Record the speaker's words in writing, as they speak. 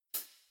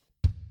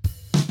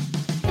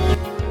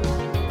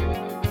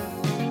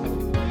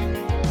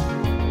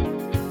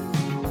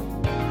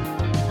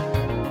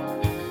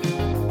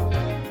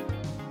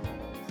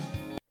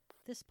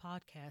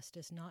podcast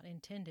is not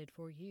intended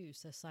for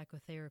use as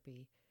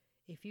psychotherapy.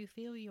 If you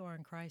feel you are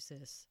in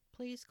crisis,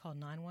 please call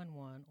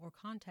 911 or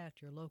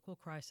contact your local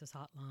crisis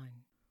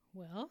hotline.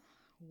 Well,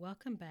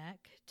 welcome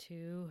back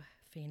to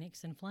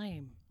Phoenix and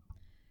Flame.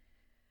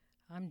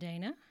 I'm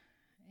Dana,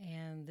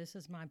 and this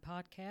is my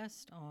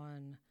podcast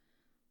on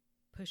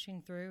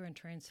pushing through and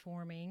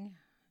transforming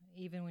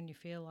even when you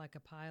feel like a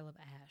pile of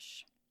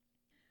ash.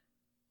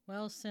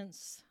 Well,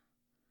 since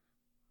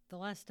the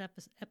last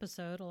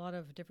episode, a lot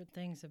of different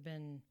things have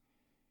been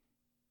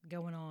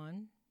going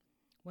on.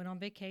 Went on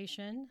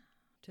vacation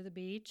to the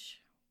beach,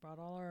 brought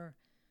all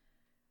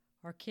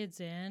our kids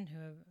in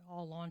who have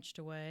all launched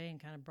away and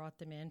kind of brought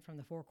them in from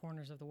the four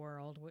corners of the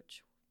world,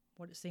 which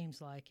what it seems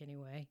like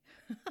anyway.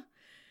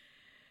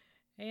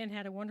 And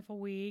had a wonderful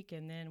week,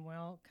 and then,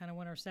 kind of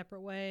went our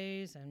separate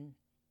ways and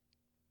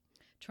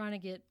trying to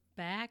get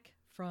back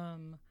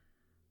from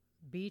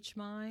beach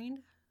mind.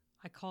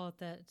 I call it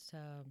that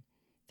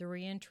the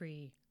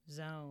reentry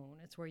zone.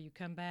 It's where you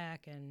come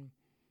back and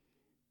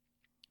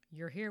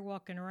you're here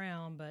walking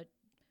around, but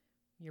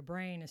your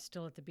brain is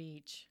still at the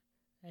beach,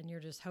 and you're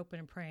just hoping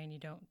and praying you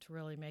don't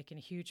really make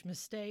any huge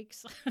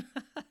mistakes.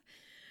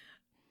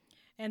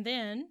 And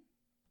then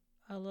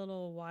a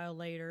little while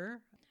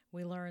later,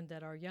 we learned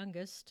that our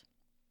youngest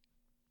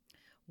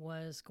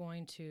was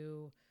going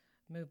to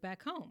move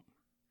back home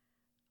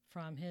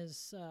from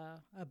his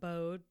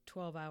abode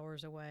 12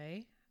 hours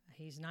away.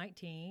 He's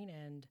 19,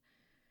 and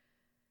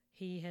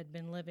he had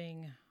been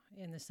living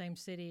in the same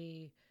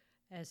city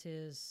as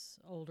his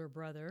older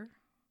brother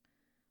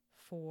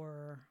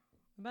for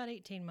about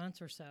 18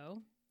 months or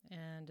so,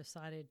 and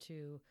decided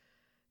to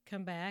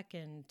come back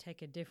and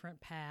take a different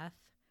path.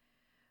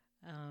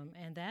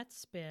 And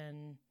that's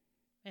been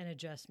an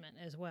adjustment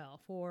as well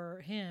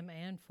for him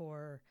and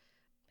for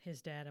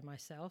his dad and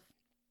myself.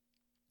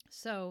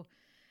 So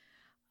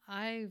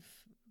I've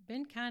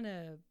been kind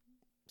of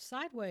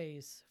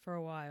sideways for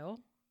a while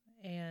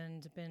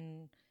and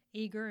been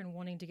eager and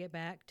wanting to get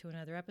back to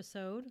another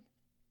episode,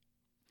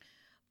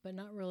 but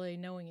not really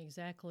knowing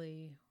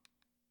exactly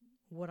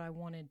what I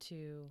wanted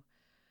to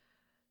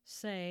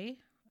say.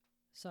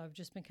 So I've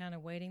just been kind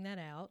of waiting that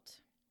out.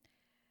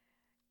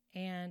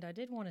 And I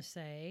did want to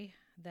say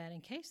that in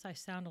case I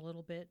sound a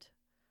little bit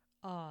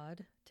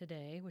odd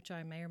today, which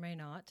I may or may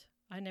not,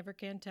 I never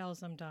can tell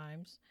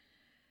sometimes,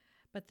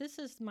 but this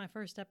is my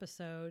first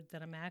episode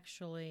that I'm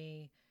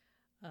actually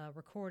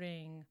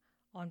recording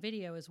on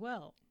video as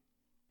well.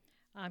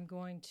 I'm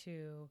going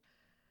to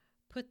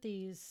put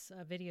these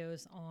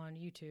videos on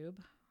YouTube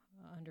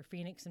under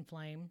Phoenix and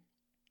Flame.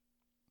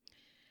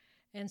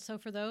 And so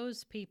for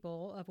those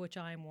people, of which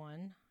I'm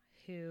one,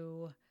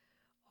 who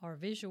are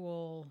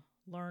visual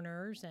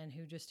learners and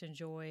who just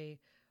enjoy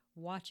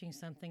watching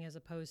something as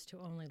opposed to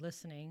only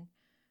listening,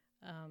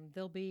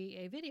 there'll be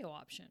a video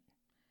option.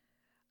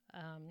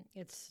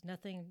 It's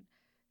nothing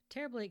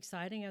terribly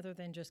exciting other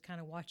than just kind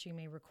of watching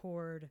me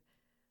record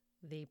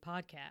the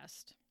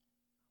podcast.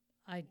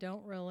 I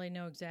don't really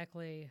know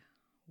exactly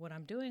what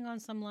I'm doing on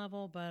some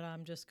level, but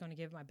I'm just going to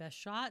give it my best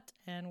shot,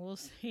 and we'll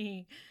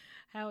see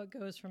how it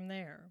goes from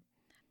there.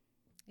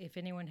 If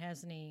anyone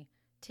has any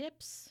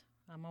tips,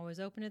 I'm always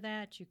open to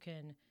that. You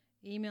can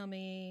email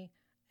me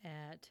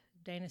at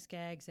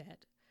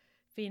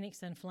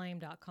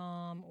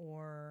danaskaggs@phoenixandflame.com,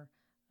 or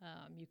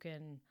you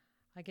can,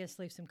 I guess,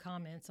 leave some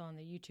comments on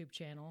the YouTube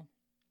channel.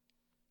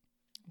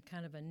 I'm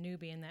kind of a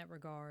newbie in that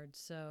regard,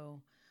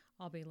 so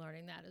I'll be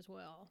learning that as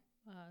well.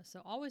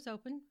 So always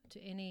open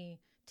to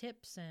any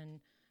tips and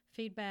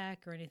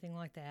feedback or anything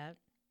like that.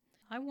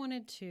 I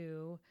wanted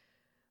to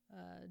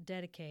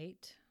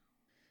dedicate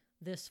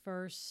this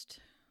first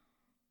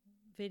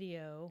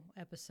video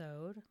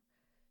episode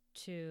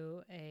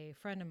to a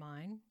friend of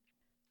mine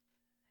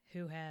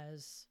who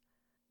has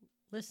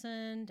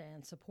listened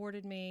and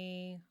supported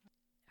me,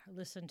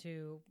 listened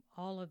to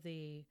all of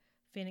the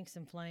Phoenix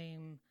and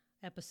Flame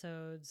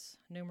episodes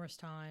numerous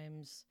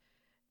times.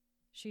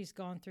 She's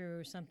gone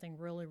through something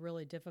really,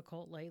 really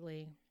difficult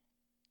lately,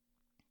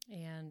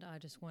 and I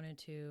just wanted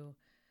to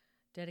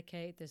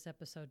dedicate this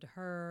episode to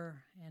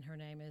her, and her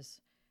name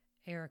is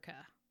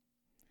Erica.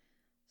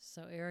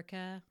 So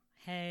Erica,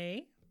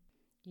 hey,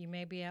 you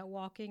may be out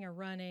walking or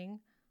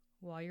running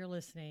while you're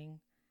listening.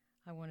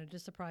 I wanted to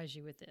surprise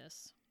you with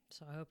this,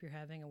 so I hope you're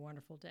having a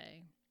wonderful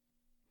day.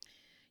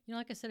 You know,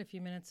 like I said a few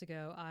minutes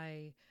ago,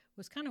 I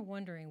was kind of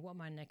wondering what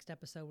my next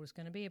episode was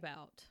going to be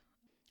about.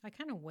 I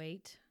kind of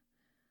wait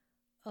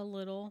a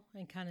little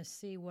and kind of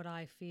see what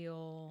I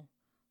feel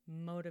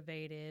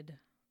motivated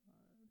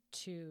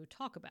to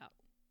talk about,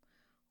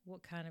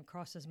 what kind of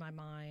crosses my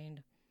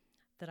mind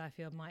that I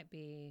feel might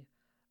be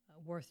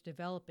worth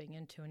developing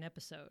into an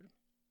episode.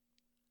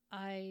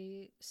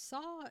 I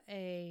saw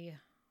a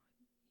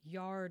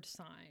yard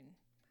sign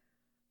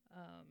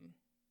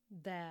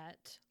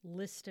that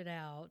listed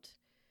out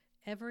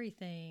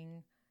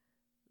everything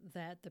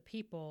that the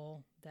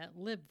people that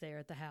lived there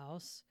at the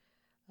house,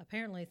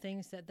 apparently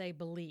things that they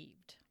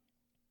believed.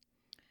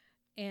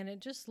 And it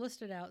just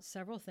listed out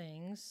several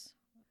things,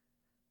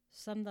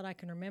 some that I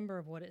can remember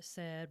of what it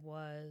said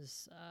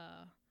was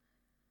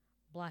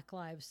Black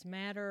Lives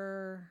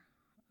Matter,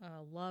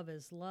 love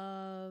is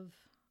love,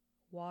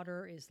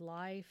 water is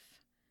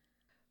life.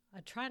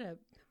 I try to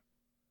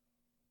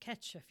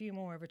catch a few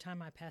more every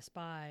time I pass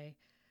by.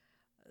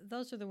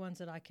 Those are the ones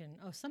that I can.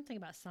 Oh, something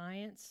about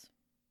science.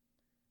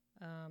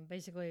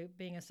 Basically,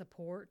 being in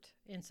support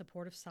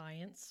of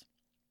science.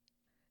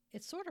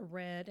 It's sort of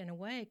read in a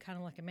way, kind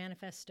of like a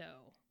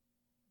manifesto,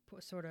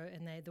 sort of,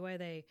 and the way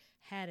they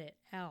had it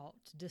out,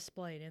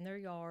 displayed in their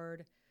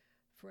yard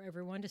for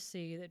everyone to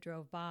see that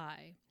drove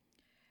by.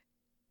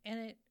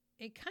 And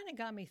it kind of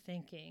got me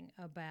thinking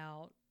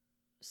about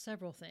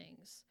several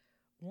things.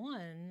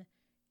 One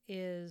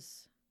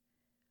is,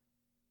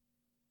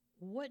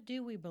 what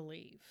do we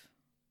believe?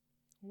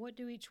 What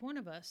do each one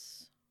of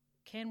us,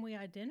 can we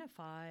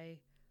identify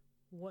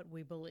what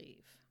we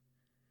believe?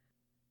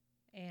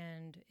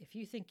 And if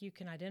you think you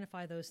can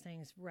identify those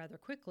things rather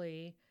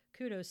quickly,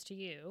 kudos to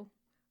you.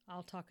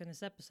 I'll talk in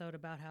this episode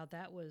about how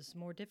that was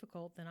more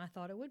difficult than I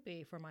thought it would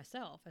be for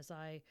myself as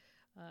I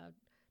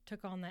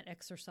took on that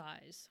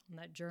exercise, on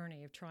that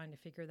journey of trying to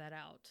figure that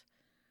out.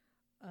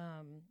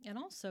 And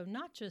also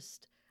not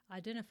just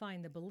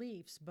identifying the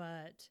beliefs,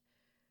 but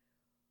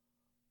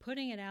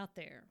putting it out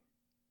there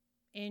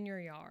in your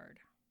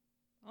yard,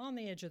 on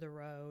the edge of the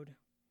road,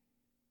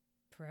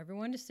 for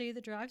everyone to see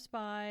that drives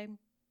by,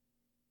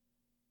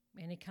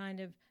 any kind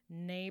of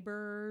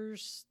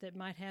neighbors that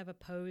might have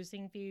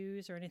opposing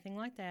views or anything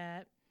like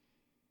that.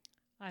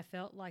 I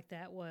felt like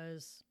that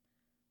was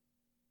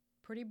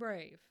pretty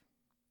brave.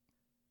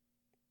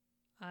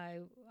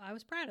 I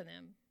was proud of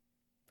them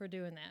for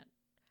doing that.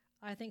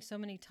 I think so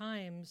many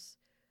times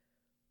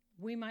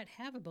we might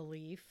have a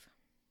belief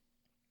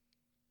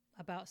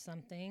about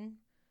something,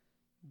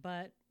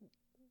 but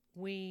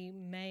we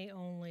may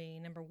only,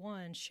 number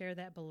one, share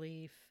that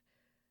belief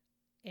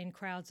in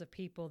crowds of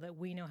people that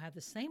we know have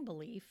the same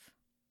belief,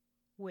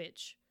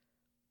 which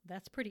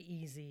that's pretty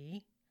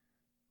easy,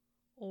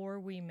 or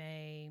we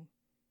may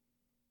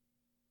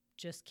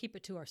just keep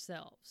it to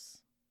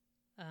ourselves.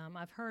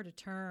 I've heard a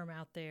term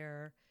out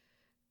there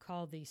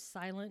called the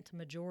silent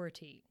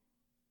majority.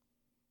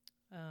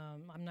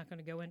 I'm not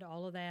going to go into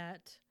all of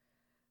that.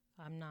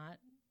 I'm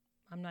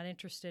not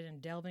interested in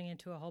delving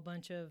into a whole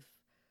bunch of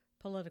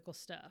political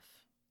stuff.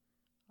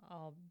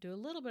 I'll do a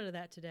little bit of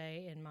that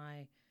today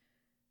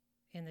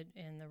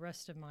in the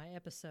rest of my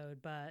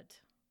episode, but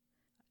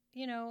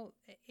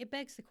it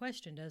begs the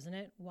question, doesn't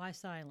it? Why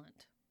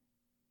silent?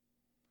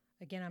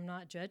 Again, I'm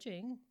not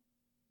judging,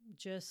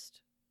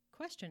 just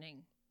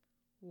questioning.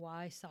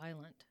 Why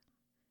silent?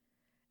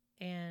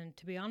 And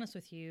to be honest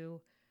with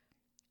you,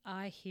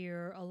 I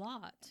hear a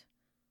lot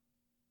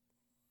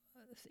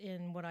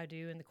in what I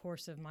do in the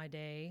course of my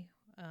day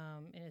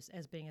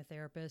as being a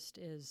therapist.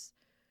 Is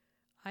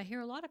I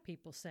hear a lot of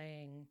people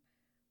saying,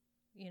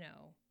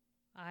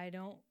 I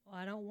don't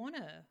want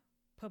to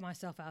put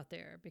myself out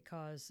there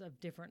because of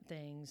different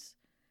things,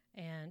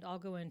 and I'll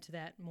go into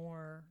that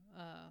more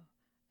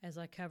as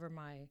I cover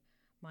my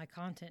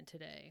content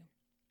today.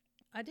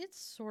 I did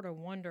sort of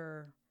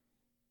wonder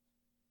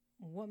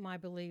what my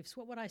beliefs,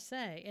 what would I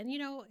say? And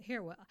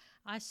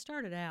I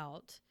started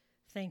out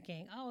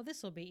thinking, oh,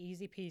 this will be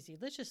easy peasy.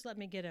 Let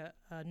me get a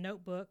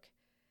notebook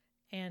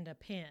and a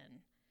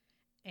pen,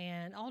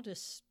 and I'll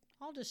just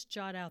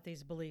jot out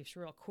these beliefs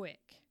real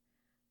quick.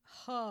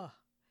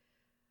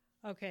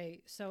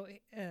 Okay, so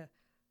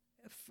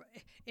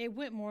it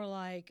went more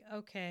like,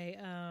 okay,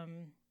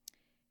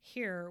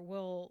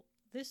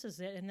 this is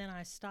it. And then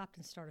I stopped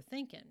and started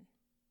thinking.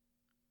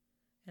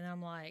 And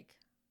I'm like,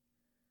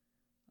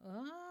 I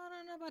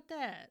don't know about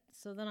that.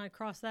 So then I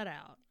cross that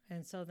out.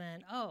 And so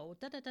then,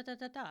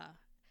 da-da-da-da-da-da.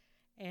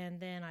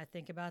 And then I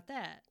think about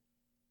that.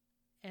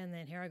 And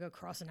then here I go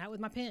crossing out with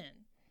my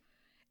pen.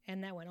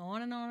 And that went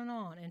on and on and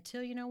on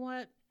until, you know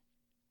what?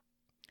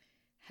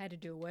 Had to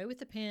do away with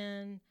the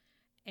pen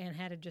and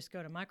had to just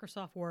go to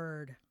Microsoft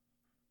Word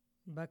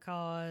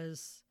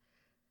because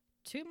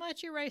too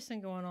much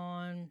erasing going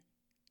on,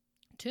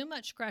 too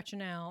much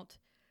scratching out.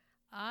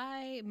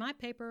 My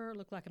paper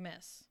looked like a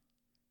mess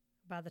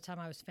by the time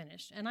I was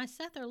finished. And I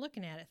sat there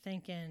looking at it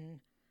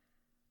thinking,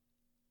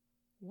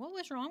 what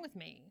was wrong with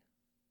me?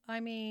 I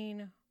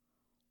mean,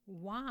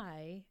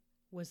 why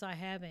was I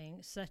having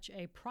such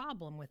a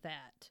problem with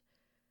that?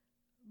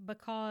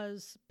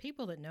 Because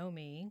people that know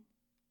me,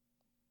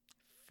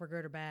 for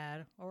good or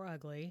bad or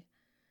ugly,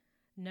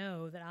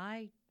 know that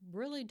I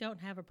really don't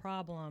have a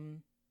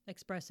problem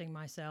expressing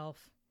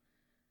myself,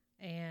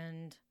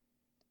 and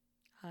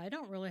I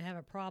don't really have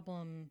a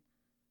problem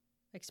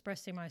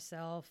expressing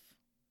myself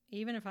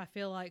even if I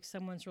feel like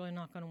someone's really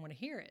not going to want to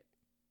hear it.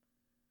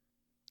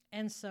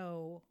 And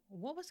so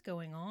what was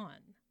going on?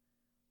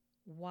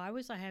 Why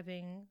was I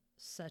having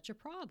such a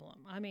problem?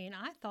 I mean,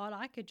 I thought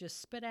I could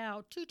just spit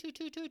out two.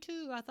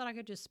 I thought I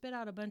could just spit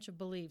out a bunch of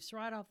beliefs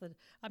right off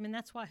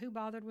that's why who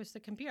bothered with the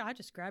computer? I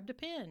just grabbed a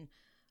pen.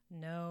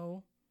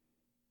 No,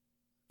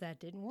 that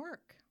didn't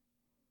work.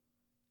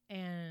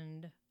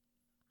 And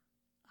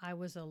I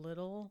was a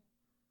little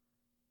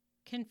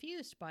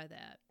confused by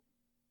that.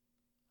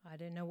 I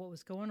didn't know what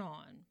was going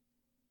on.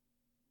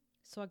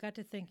 So I got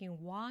to thinking,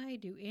 why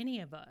do any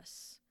of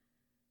us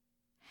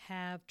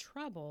have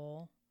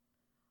trouble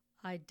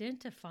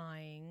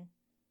identifying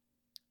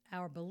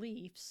our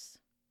beliefs?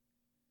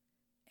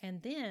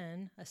 And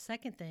then a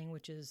second thing,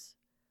 which is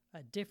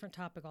a different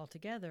topic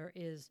altogether,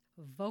 is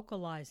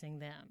vocalizing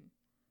them,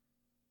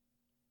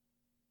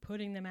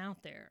 putting them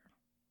out there,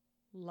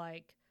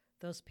 like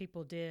those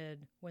people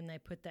did when they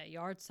put that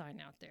yard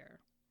sign out there.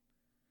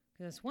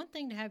 Because it's one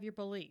thing to have your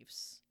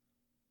beliefs,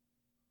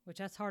 which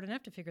that's hard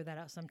enough to figure that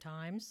out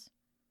sometimes,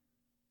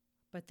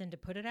 but then to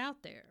put it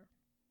out there.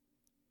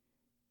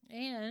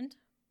 And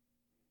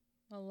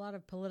a lot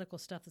of political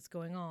stuff that's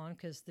going on,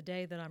 because the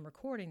day that I'm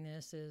recording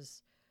this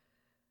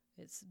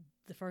it's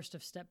the 1st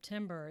of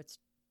September. It's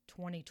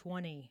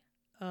 2020.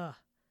 The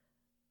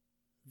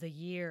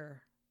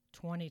year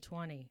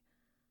 2020.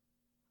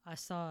 I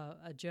saw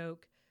a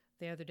joke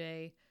the other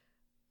day.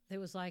 It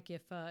was like,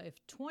 if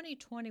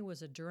 2020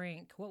 was a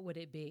drink, what would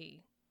it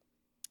be?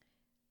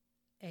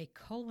 A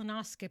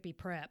colonoscopy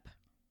prep.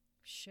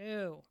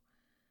 Shoo.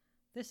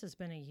 This has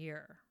been a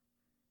year,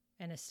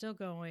 and it's still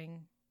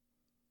going.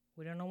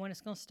 We don't know when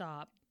it's going to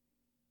stop.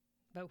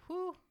 But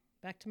whew,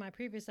 back to my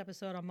previous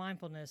episode on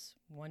mindfulness,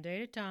 one day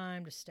at a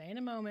time, to stay in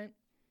a moment.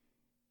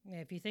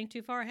 If you think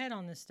too far ahead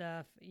on this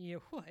stuff,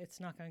 it's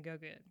not going to go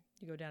good.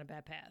 You go down a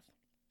bad path.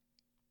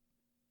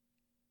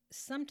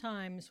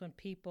 Sometimes when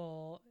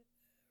people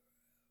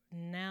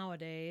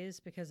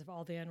nowadays, because of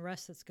all the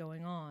unrest that's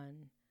going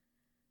on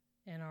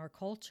in our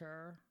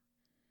culture,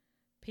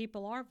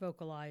 people are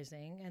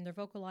vocalizing, and they're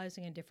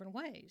vocalizing in different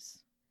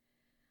ways.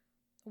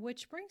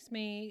 Which brings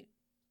me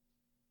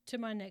to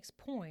my next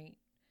point,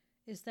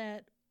 is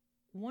that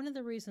one of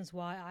the reasons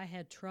why I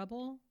had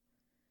trouble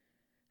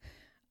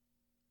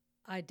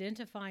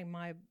identifying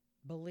my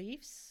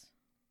beliefs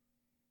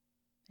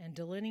and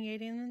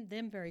delineating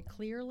them very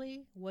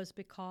clearly was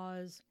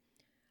because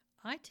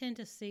I tend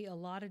to see a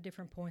lot of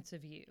different points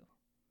of view.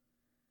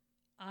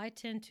 I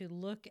tend to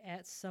look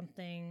at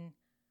something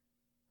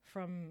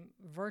from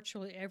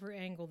virtually every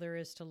angle there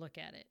is to look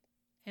at it.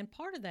 And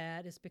part of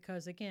that is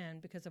because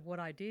of what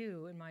I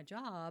do in my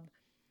job,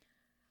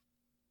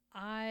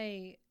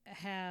 I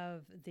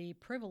have the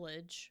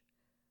privilege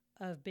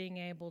of being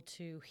able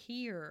to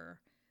hear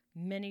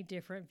many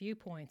different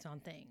viewpoints on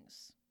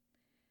things.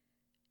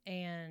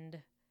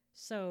 And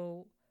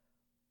so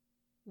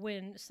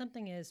when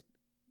something is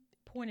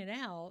pointed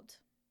out,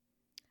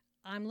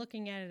 I'm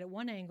looking at it at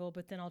one angle,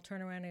 but then I'll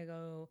turn around and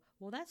go,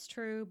 well, that's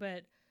true,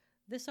 but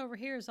this over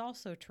here is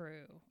also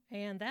true,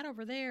 and that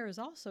over there is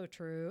also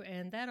true,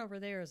 and that over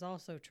there is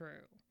also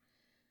true.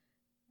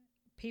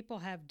 People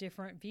have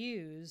different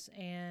views,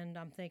 and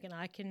I'm thinking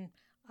I can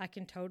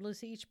totally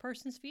see each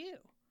person's view.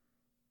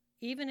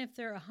 Even if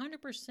they're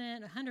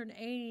 100%,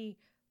 180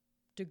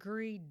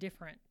 degree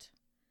different,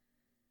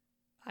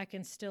 I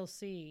can still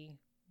see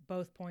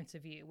both points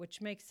of view,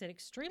 which makes it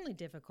extremely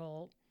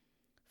difficult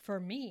for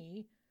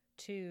me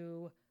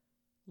to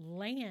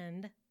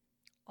land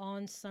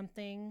on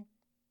something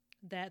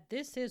that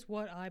this is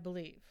what I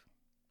believe.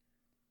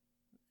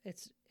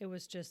 It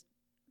was just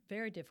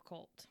very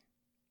difficult.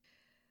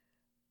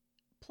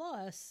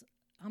 Plus,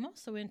 I'm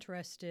also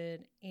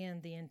interested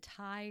in the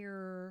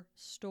entire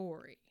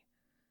story,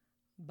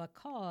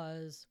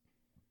 because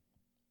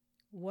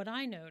what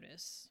I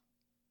notice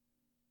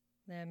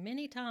that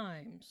many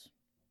times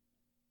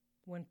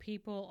when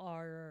people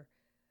are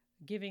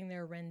giving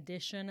their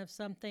rendition of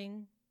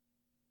something,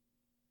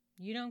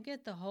 you don't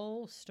get the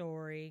whole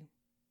story,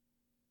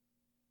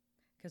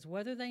 because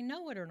whether they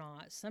know it or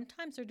not,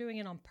 sometimes they're doing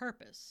it on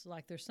purpose.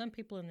 Like there's some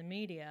people in the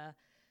media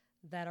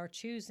that are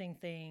choosing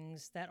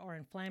things that are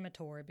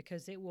inflammatory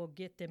because it will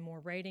get them more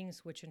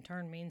ratings, which in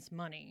turn means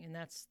money. And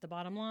that's the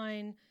bottom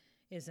line,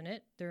 isn't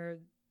it?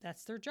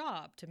 That's their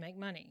job, to make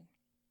money.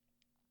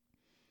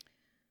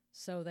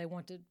 So they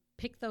want to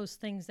pick those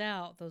things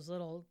out, those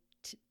little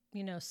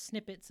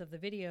snippets of the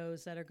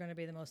videos that are going to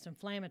be the most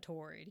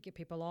inflammatory, to get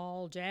people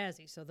all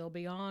jazzy. So they'll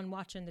be on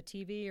watching the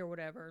TV or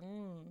whatever.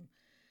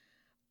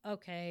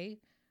 Okay.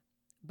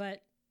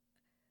 But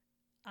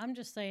I'm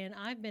just saying,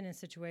 I've been in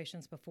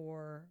situations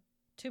before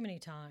too many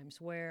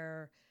times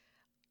where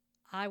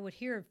I would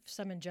hear of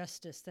some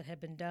injustice that had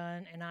been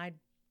done, and I'd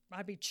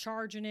be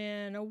charging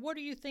in, oh, what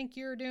do you think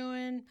you're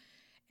doing?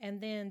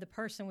 And then the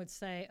person would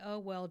say, oh,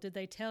 well, did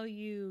they tell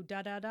you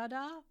da da da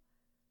da?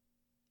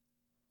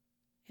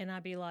 And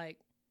I'd be like,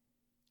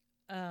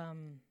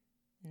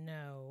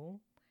 no.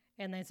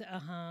 And they'd say,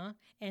 uh-huh.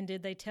 And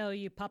did they tell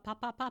you pa pa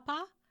pa pa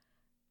pa?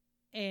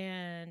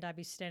 And I'd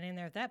be standing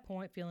there at that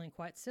point feeling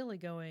quite silly,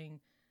 going,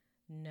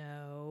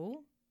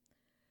 no.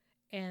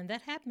 And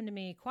that happened to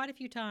me quite a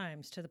few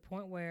times, to the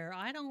point where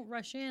I don't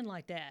rush in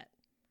like that,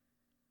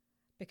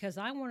 because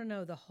I want to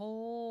know the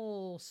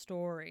whole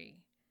story.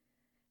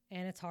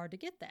 And it's hard to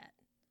get that.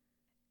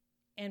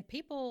 And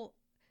people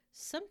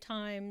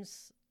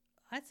sometimes,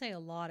 I'd say a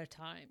lot of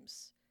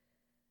times,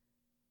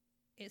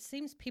 it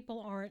seems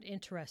people aren't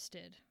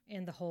interested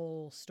in the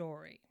whole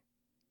story.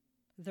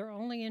 They're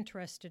only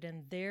interested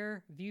in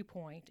their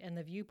viewpoint and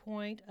the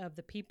viewpoint of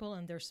the people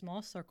in their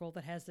small circle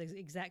that has the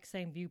exact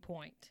same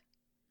viewpoint.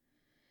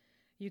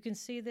 You can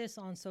see this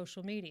on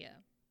social media,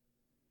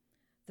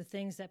 the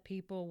things that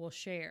people will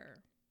share.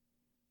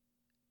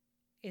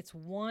 It's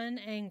one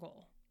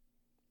angle.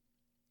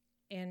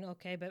 And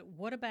okay, but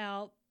what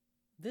about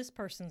this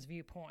person's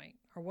viewpoint?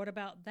 Or what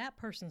about that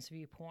person's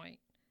viewpoint?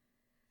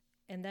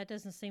 And that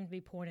doesn't seem to be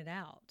pointed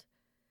out.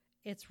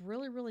 It's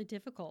really, really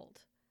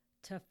difficult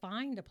to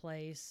find a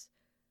place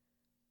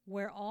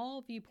where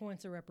all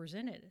viewpoints are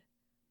represented.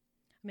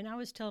 I mean, I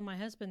was telling my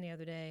husband the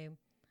other day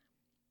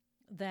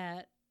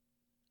that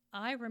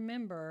I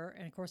remember,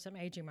 and of course I'm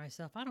aging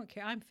myself, I don't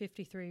care, I'm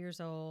 53 years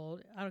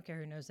old, I don't care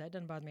who knows that, it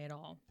doesn't bother me at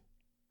all.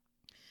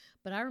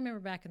 But I remember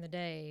back in the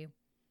day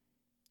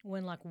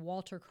when like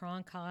Walter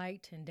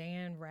Cronkite and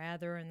Dan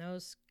Rather and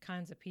those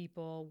kinds of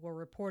people were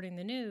reporting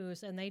the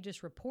news, and they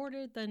just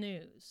reported the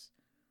news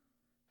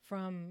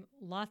from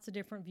lots of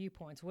different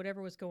viewpoints,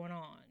 whatever was going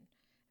on.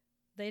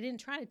 They didn't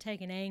try to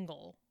take an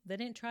angle. They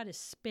didn't try to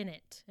spin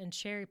it and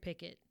cherry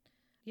pick it.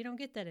 You don't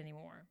get that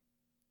anymore,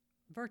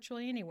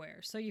 virtually anywhere.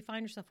 So you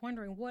find yourself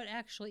wondering what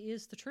actually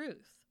is the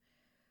truth,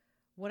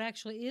 what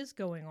actually is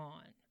going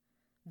on,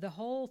 the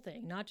whole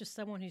thing, not just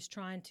someone who's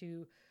trying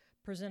to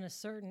present a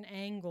certain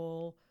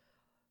angle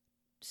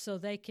so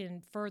they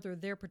can further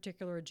their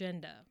particular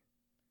agenda.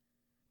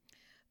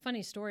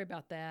 Funny story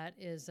about that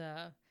is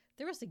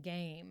there was a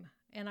game,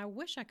 and I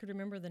wish I could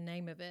remember the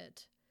name of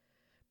it,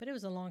 but it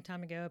was a long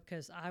time ago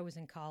because I was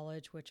in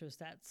college,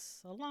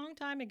 that's a long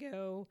time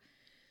ago.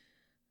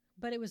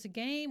 But it was a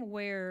game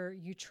where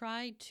you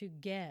tried to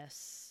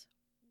guess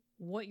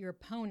what your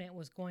opponent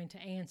was going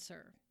to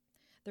answer.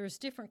 There was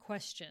different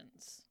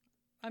questions.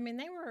 I mean,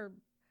 they were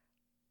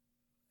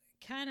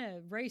kind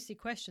of racy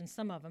questions,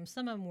 some of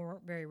them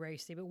weren't very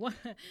racy, but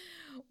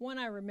one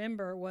I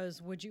remember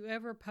was, would you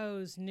ever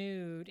pose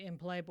nude in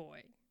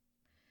Playboy?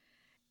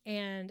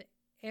 And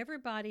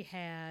everybody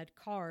had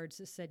cards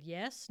that said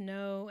yes,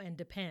 no, and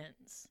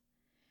depends.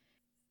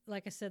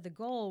 Like I said, the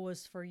goal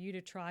was for you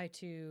to try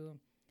to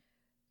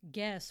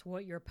guess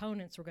what your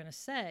opponents were going to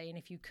say, and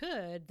if you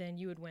could, then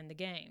you would win the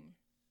game.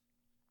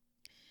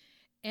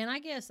 And I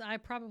guess I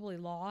probably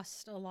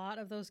lost a lot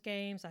of those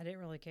games. I didn't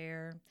really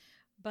care.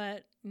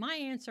 But my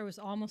answer was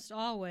almost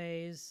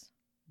always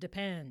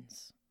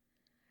depends.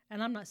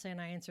 And I'm not saying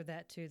I answered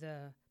that to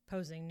the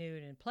posing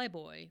nude in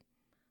Playboy.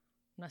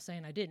 I'm not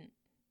saying I didn't.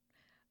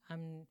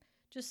 I'm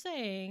just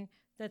saying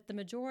that the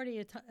majority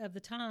of the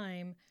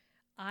time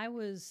I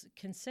was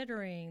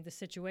considering the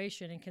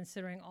situation and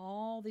considering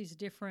all these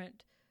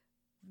different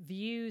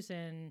views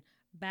and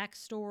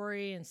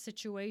backstory and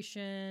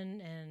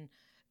situation and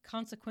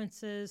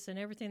consequences and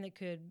everything that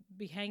could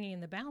be hanging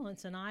in the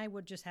balance, and I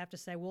would just have to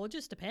say, well, it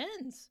just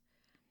depends.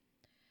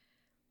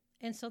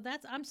 And so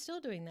I'm still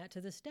doing that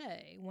to this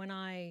day. When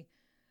I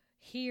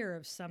hear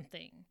of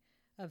something,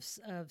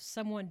 of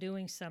someone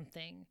doing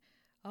something,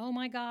 oh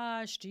my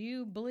gosh, do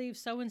you believe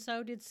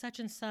so-and-so did such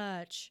and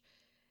such?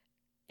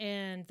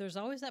 And there's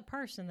always that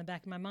person in the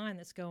back of my mind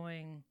that's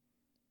going,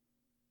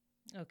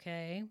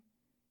 okay,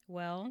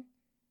 well,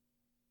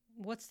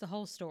 what's the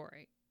whole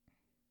story?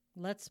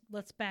 Let's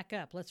back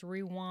up. Let's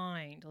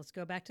rewind. Let's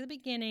go back to the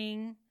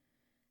beginning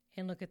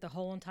and look at the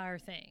whole entire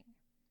thing.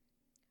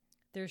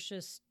 There's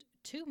just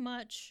too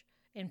much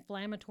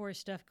inflammatory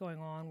stuff going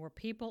on where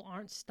people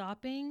aren't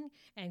stopping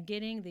and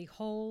getting the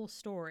whole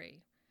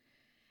story.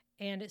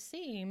 And it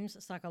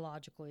seems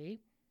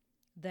psychologically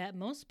that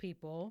most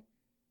people,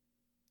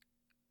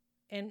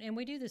 and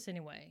we do this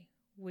anyway.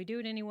 We do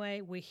it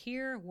anyway. We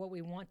hear what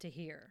we want to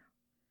hear.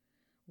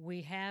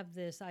 We have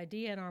this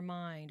idea in our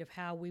mind of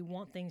how we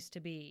want things to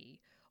be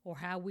or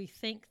how we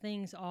think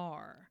things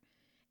are.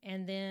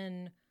 And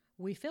then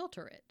we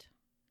filter it.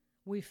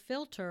 We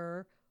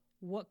filter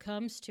what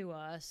comes to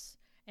us.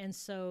 And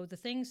so the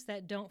things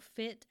that don't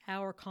fit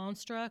our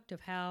construct of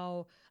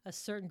how a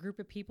certain group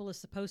of people is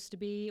supposed to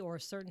be or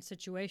a certain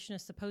situation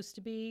is supposed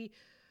to be,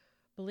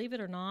 believe it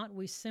or not,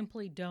 we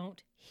simply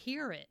don't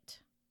hear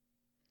it.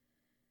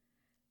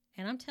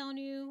 And I'm telling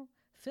you,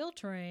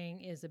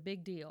 filtering is a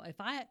big deal.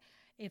 If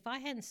I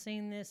hadn't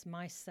seen this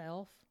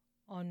myself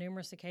on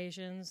numerous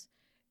occasions,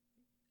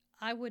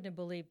 I wouldn't have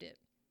believed it.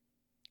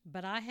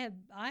 But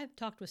I've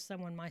talked with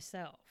someone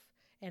myself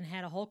and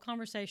had a whole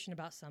conversation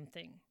about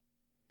something.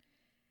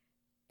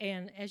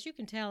 And as you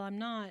can tell,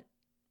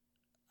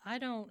 I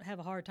don't have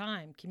a hard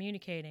time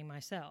communicating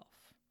myself,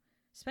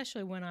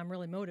 especially when I'm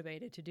really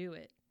motivated to do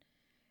it.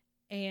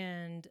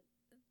 And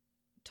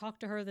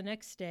talked to her the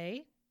next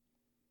day,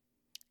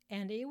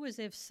 and it was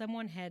as if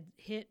someone had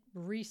hit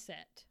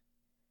reset.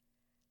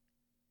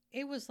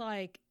 It was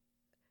like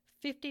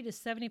 50 to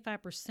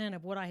 75%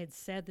 of what I had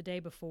said the day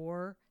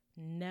before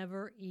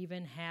never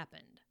even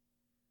happened.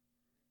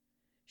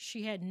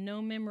 She had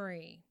no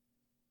memory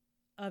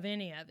of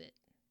any of it.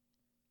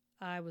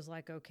 I was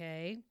like,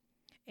 okay.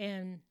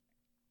 And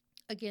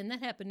again,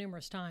 that happened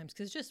numerous times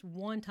because just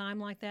one time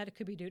like that, it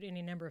could be due to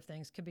any number of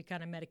things. Could be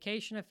kind of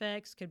medication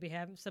effects.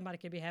 Somebody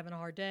could be having a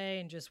hard day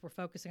and just we're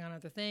focusing on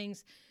other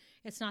things.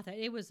 It's not that.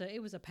 It was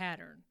a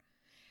pattern.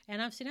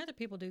 And I've seen other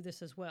people do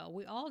this as well.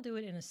 We all do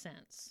it in a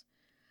sense.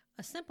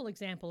 A simple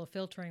example of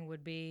filtering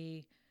would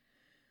be,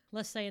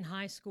 let's say in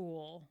high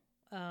school,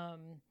 let's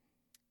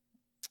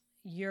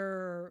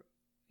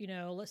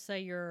say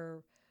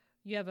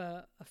you have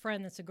a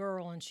friend that's a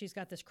girl and she's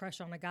got this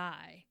crush on a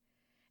guy,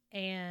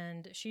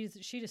 and she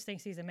just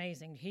thinks he's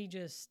amazing. He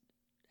just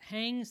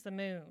hangs the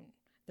moon.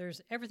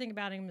 There's everything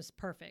about him is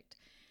perfect.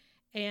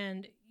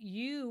 And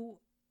you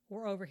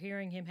were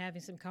overhearing him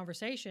having some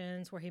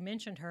conversations where he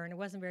mentioned her and it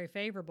wasn't very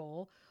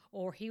favorable,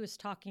 or he was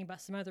talking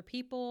about some other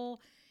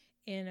people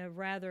in a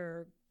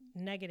rather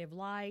negative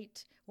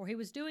light, or he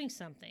was doing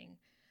something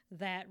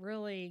that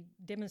really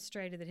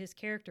demonstrated that his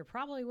character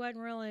probably wasn't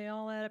really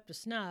all that up to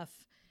snuff.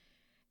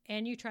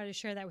 And you try to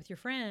share that with your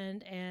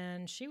friend,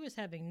 and she was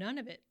having none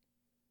of it.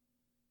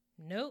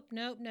 Nope,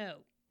 nope,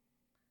 nope.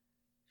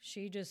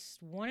 She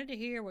just wanted to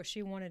hear what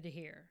she wanted to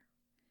hear.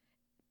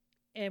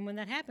 And when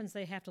that happens,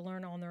 they have to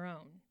learn on their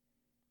own.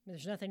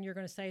 There's nothing you're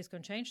going to say is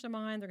going to change their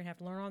mind. They're going to have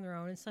to learn on their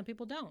own, and some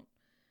people don't.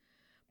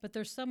 But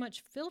there's so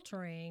much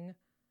filtering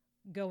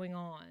going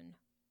on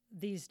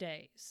these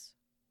days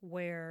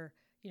where,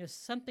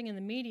 something in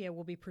the media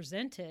will be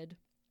presented,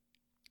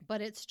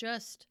 but it's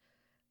just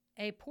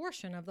a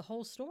portion of the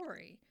whole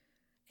story.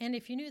 And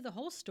if you knew the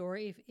whole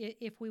story,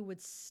 if we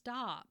would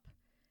stop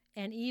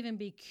and even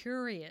be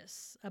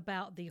curious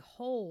about the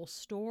whole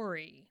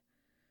story,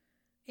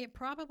 it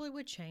probably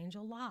would change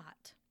a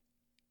lot.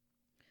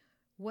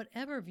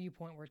 Whatever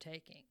viewpoint we're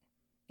taking,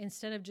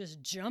 instead of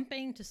just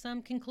jumping to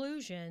some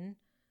conclusion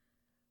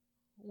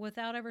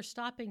without ever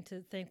stopping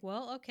to think,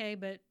 well, okay,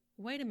 but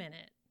wait a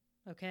minute,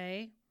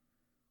 okay?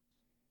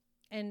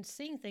 And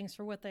seeing things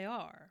for what they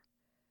are.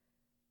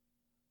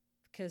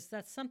 Because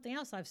that's something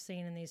else I've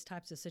seen in these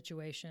types of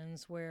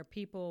situations where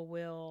people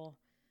will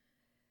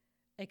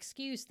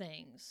excuse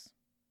things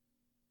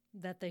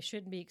that they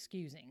shouldn't be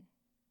excusing.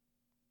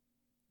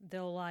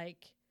 They'll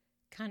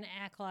kind of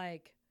act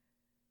like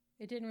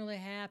it didn't really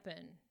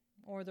happen,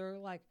 or they're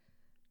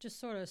just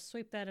sort of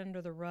sweep that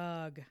under the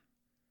rug.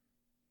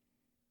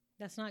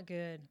 That's not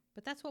good,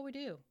 but that's what we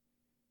do.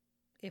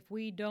 If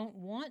we don't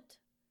want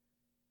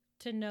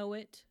to know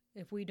it,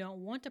 if we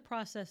don't want to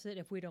process it,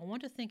 if we don't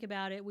want to think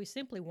about it, we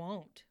simply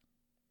won't.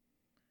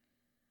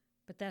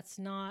 But that's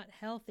not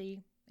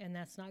healthy, and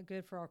that's not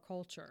good for our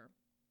culture.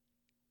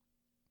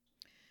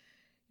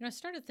 I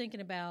started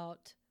thinking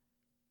about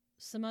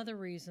some other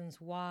reasons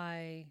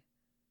why,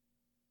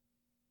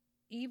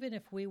 even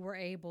if we were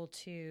able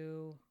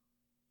to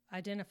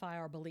identify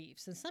our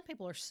beliefs, and some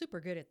people are super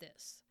good at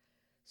this,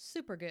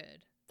 super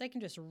good. They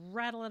can just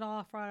rattle it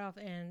off right off,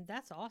 and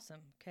that's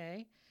awesome,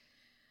 okay?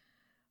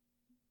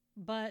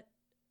 But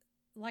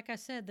like I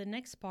said, the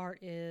next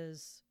part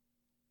is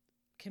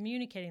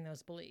communicating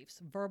those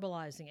beliefs,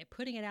 verbalizing it,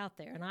 putting it out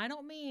there. And I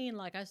don't mean,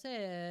 like I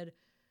said,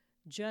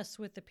 just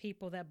with the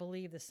people that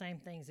believe the same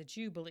things that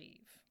you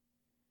believe.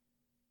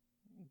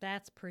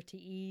 That's pretty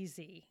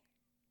easy.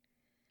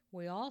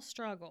 We all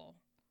struggle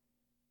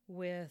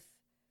with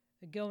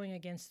going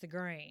against the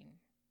grain.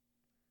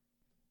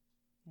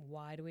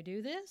 Why do we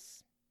do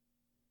this?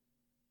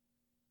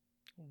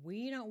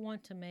 We don't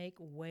want to make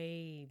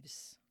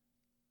waves,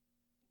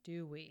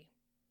 do we?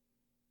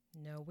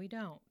 No, we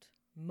don't.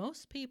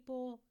 Most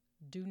people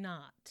do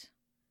not.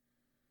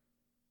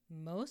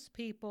 Most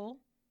people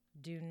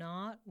do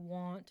not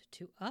want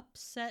to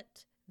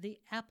upset the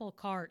apple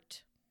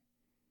cart,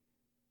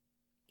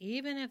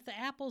 even if the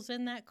apples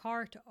in that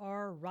cart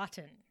are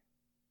rotten.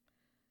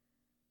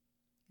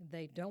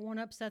 They don't want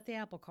to upset the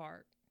apple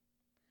cart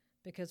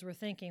because we're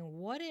thinking,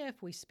 what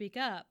if we speak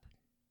up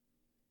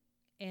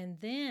and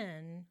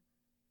then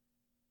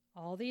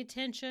all the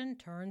attention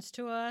turns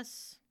to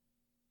us,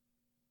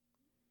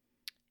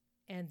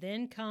 and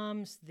then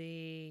comes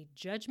the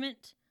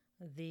judgment,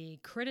 the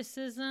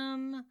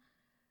criticism,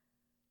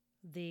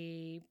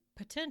 the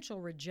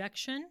potential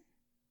rejection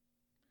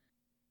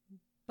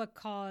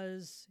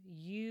because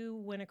you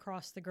went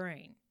across the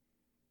grain,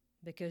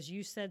 because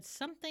you said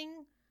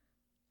something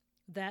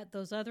that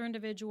those other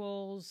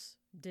individuals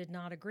did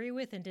not agree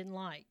with and didn't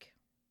like.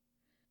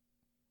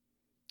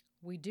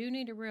 We do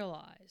need to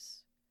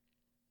realize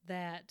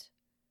that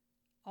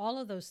all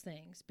of those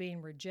things,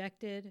 being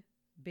rejected,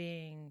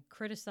 being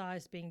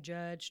criticized, being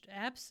judged,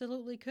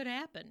 absolutely could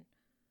happen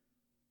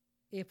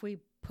if we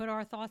put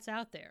our thoughts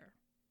out there.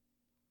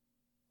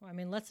 I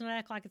mean, let's not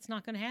act like it's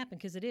not going to happen,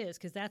 because it is,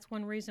 because that's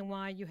one reason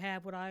why you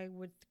have what I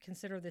would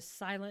consider this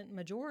silent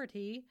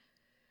majority.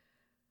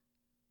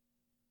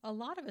 A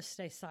lot of us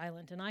stay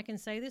silent, and I can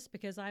say this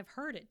because I've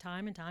heard it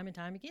time and time and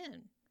time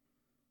again.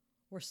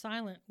 We're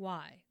silent.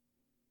 Why?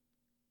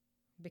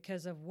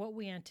 Because of what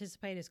we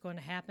anticipate is going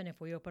to happen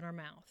if we open our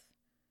mouth.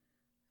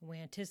 We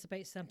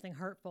anticipate something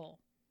hurtful.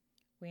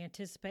 We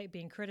anticipate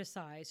being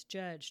criticized,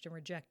 judged, and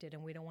rejected,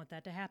 and we don't want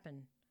that to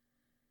happen.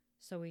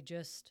 So we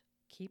just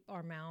keep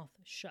our mouth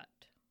shut.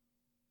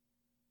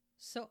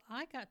 So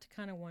I got to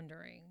kind of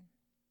wondering,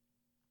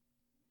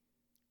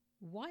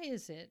 why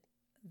is it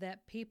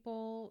that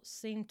people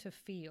seem to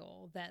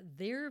feel that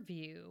their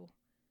view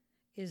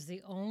is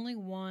the only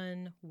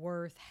one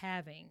worth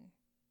having,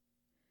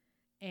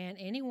 and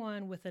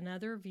anyone with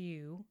another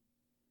view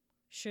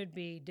should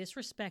be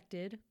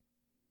disrespected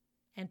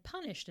and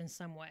punished in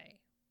some way.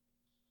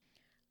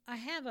 I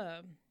have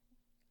a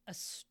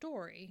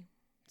story.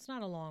 It's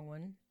not a long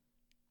one.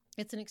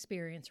 It's an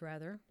experience,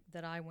 rather,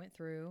 that I went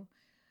through.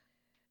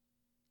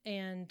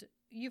 And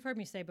you've heard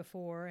me say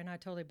before, and I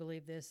totally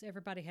believe this,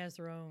 everybody has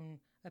their own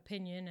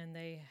opinion and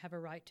they have a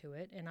right to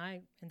it. And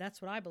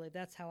that's what I believe.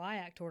 That's how I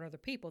act toward other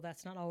people.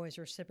 That's not always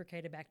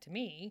reciprocated back to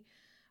me,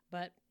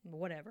 but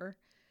whatever.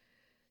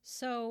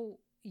 So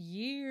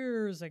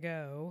years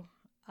ago,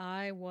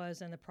 I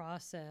was in the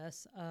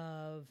process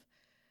of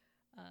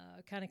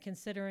kind of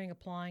considering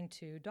applying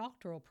to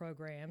doctoral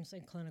programs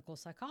in clinical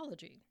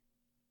psychology.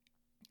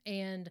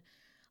 And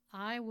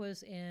I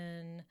was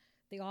in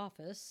the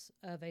office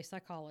of a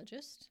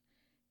psychologist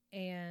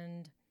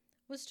and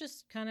was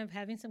just kind of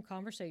having some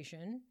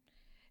conversation.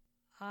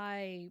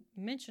 I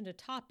mentioned a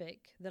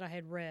topic that I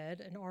had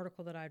read, an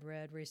article that I'd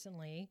read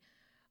recently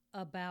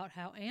about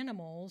how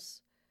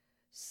animals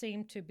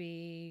seem to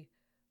be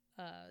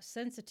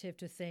sensitive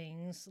to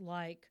things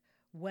like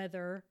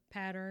weather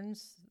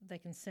patterns. They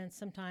can sense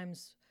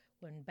sometimes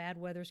when bad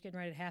weather's getting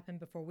ready to happen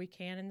before we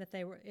can, and that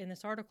they were, in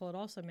this article, it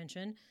also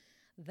mentioned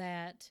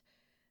that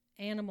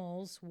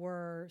animals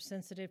were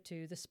sensitive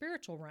to the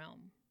spiritual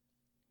realm.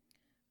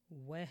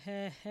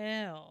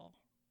 Well,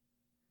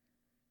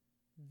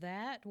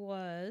 that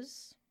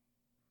was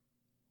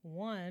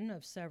one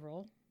of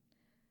several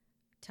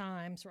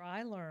times where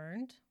I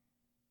learned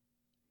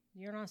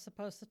you're not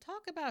supposed to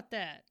talk about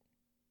that.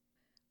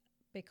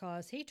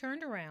 Because he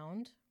turned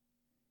around,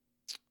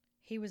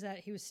 he was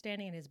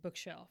standing at his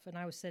bookshelf, and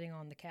I was sitting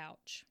on the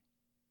couch.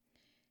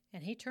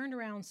 And he turned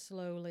around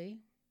slowly,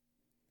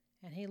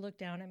 and he looked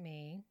down at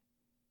me,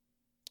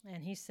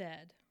 and he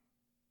said,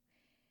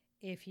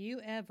 "If you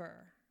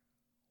ever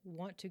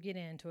want to get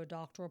into a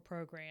doctoral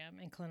program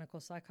in clinical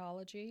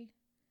psychology,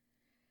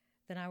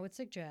 then I would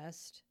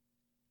suggest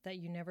that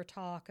you never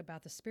talk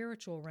about the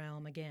spiritual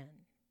realm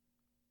again."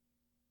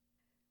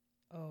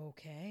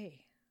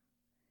 Okay.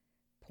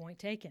 Point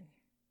taken.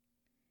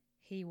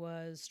 He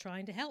was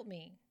trying to help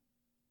me.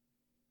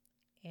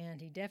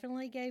 And he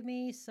definitely gave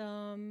me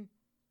some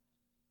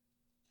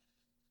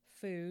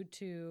food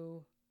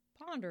to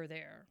ponder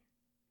there.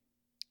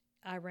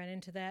 I ran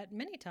into that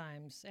many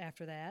times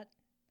after that,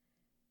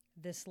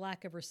 this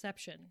lack of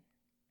reception.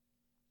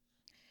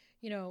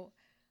 You know,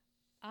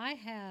 I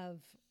have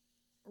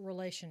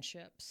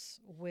relationships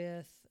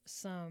with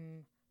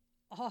some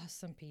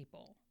awesome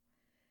people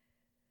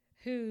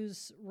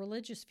whose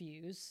religious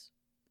views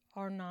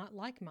are not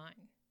like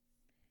mine.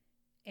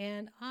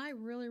 And I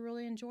really,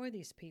 really enjoy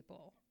these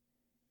people.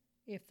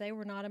 If they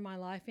were not in my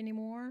life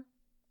anymore,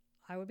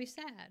 I would be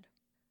sad.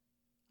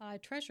 I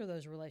treasure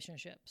those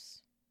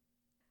relationships.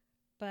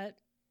 But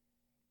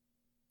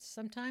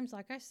sometimes,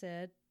 like I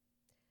said,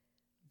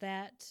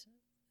 that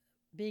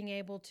being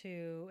able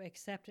to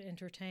accept and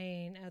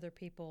entertain other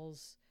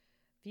people's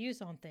views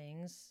on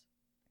things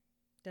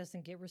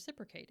doesn't get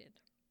reciprocated.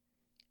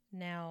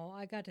 Now,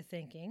 I got to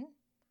thinking,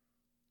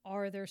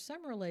 are there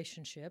some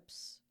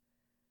relationships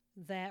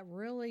that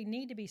really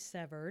need to be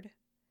severed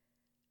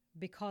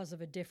because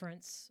of a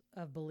difference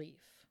of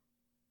belief?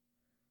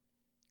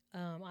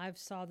 I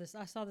saw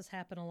this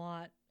happen a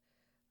lot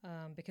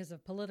because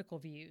of political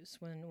views.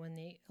 When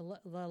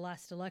the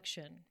last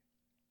election,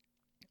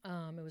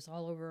 it was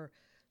all over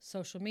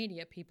social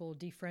media, people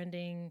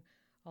defriending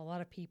a lot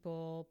of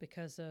people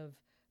because of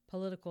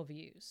political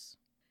views.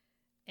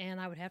 And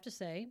I would have to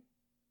say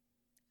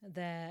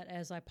that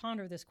as I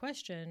ponder this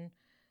question,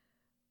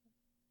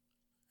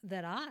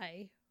 that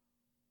I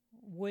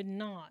would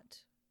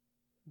not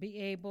be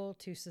able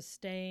to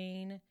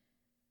sustain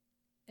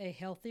a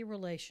healthy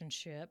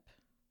relationship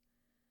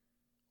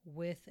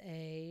with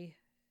a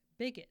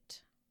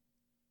bigot.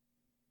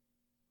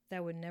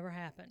 That would never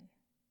happen.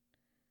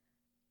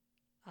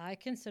 I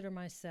consider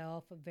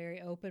myself a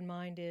very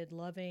open-minded,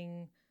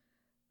 loving,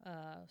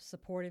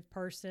 supportive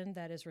person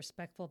that is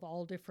respectful of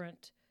all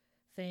different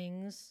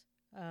things.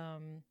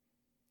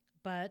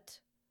 But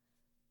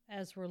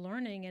as we're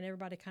learning, and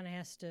everybody kind of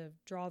has to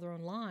draw their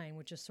own line,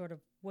 which is sort of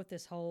what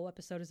this whole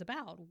episode is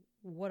about.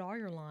 What are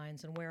your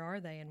lines, and where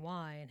are they, and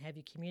why? And have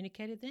you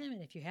communicated them?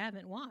 And if you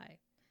haven't, why?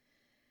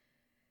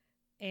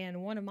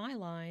 And one of my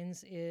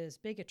lines is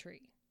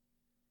bigotry.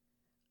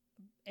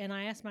 And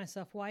I ask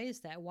myself, why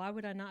is that? Why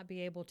would I not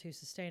be able to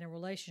sustain a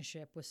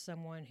relationship with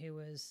someone who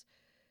is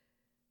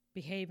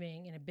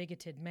behaving in a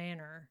bigoted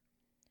manner?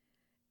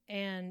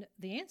 And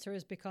the answer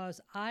is because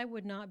I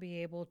would not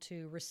be able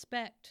to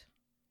respect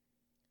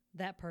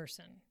that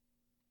person.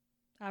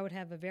 I would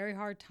have a very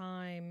hard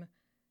time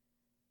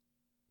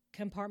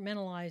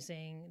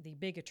compartmentalizing the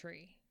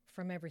bigotry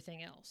from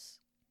everything else.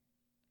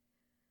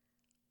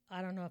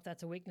 I don't know if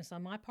that's a weakness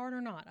on my part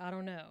or not. I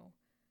don't know.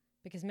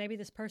 Because maybe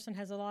this person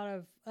has a lot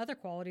of other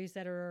qualities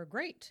that are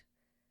great.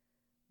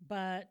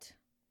 But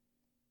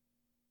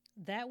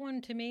that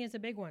one to me is a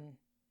big one.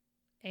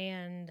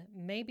 And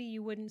maybe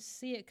you wouldn't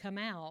see it come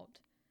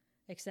out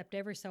except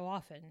every so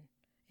often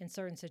in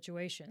certain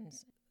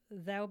situations.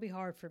 That would be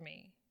hard for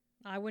me.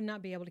 I would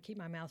not be able to keep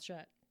my mouth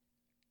shut.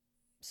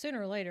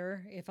 Sooner or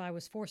later, if I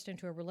was forced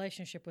into a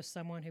relationship with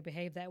someone who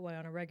behaved that way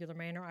on a regular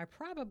manner, I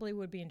probably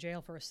would be in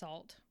jail for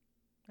assault.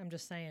 I'm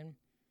just saying.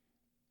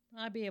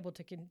 I'd be able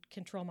to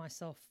control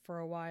myself for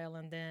a while,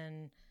 and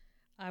then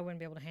I wouldn't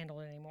be able to handle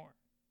it anymore.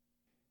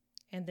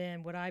 And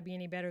then would I be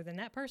any better than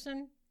that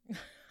person?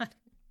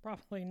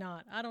 Probably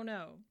not. I don't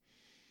know.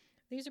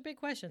 These are big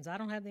questions. I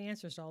don't have the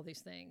answers to all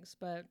these things,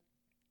 but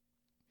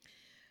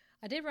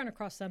I did run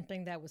across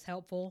something that was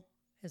helpful.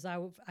 As I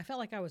felt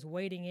like I was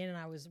wading in, and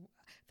I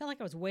felt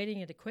like I was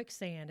wading into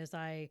quicksand as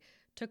I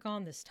took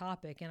on this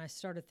topic, and I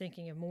started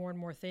thinking of more and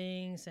more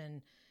things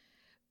and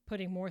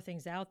putting more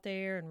things out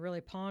there and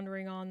really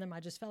pondering on them. I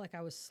just felt like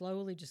I was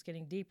slowly just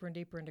getting deeper and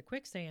deeper into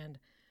quicksand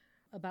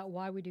about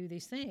why we do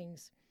these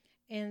things.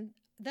 And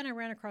then I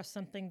ran across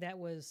something that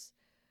was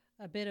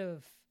a bit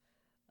of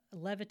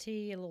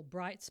levity, a little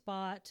bright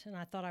spot, and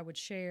I thought I would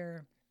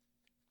share.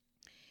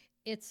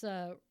 It's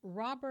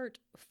Robert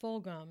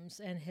Fulghum,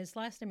 and his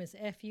last name is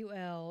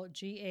Fulghum.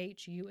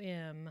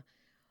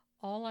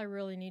 All I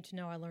Really Need to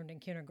Know I Learned in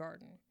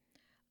Kindergarten.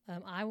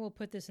 I will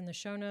put this in the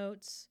show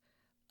notes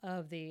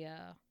of the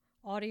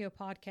audio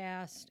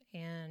podcast,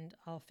 and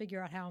I'll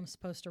figure out how I'm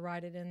supposed to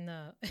write it in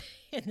the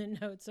in the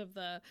notes of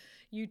the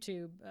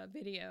YouTube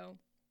video.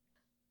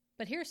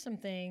 But here's some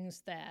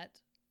things that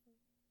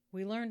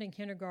we learned in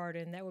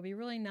kindergarten that would be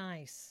really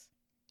nice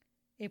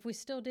if we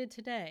still did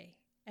today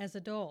as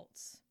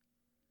adults.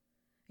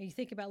 And you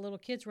think about little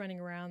kids running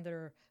around that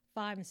are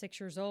 5 and 6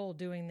 years old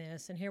doing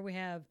this, and here we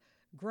have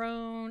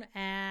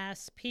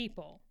grown-ass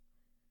people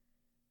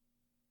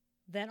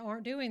that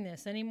aren't doing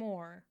this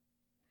anymore.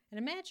 And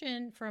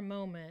imagine for a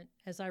moment,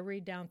 as I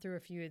read down through a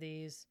few of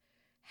these,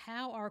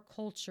 how our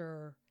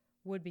culture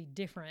would be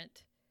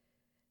different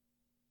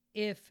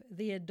if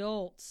the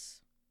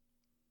adults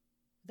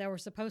that were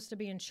supposed to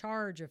be in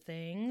charge of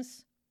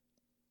things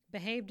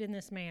behaved in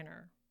this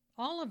manner.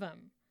 All of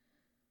them.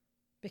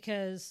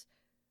 Because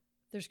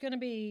there's going to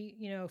be,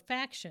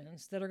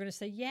 factions that are going to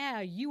say,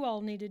 yeah, you all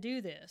need to do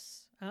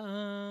this.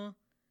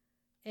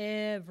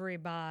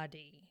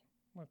 Everybody.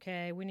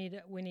 Okay, we need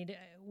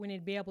to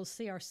be able to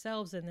see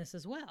ourselves in this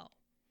as well.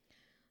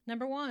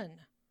 Number 1,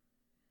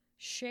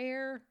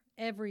 share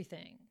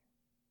everything.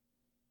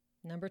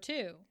 Number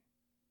 2,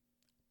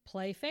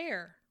 play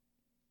fair.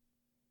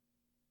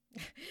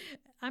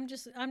 I'm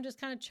just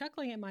kind of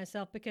chuckling at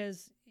myself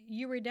because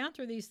you read down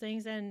through these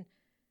things and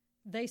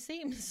they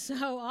seem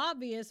so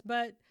obvious,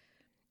 but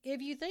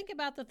if you think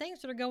about the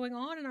things that are going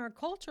on in our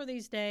culture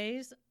these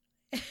days,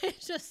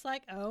 it's just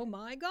like, oh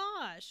my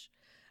gosh.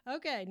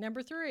 Okay,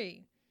 number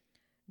 3,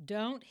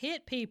 don't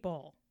hit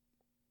people.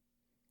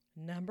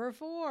 Number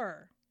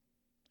 4,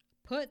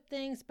 put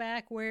things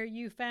back where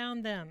you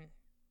found them.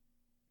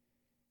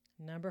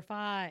 Number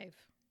 5,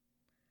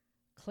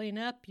 clean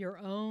up your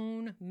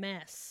own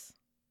mess.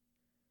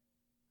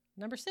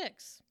 Number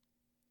 6,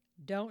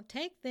 don't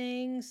take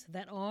things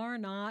that are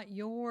not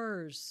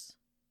yours.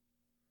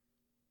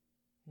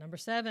 Number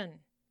 7,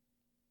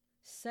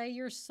 say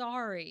you're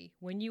sorry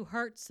when you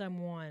hurt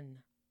someone.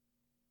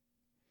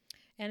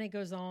 And it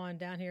goes on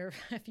down here.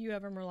 A few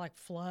of them are like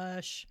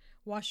flush,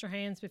 wash your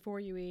hands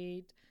before you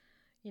eat,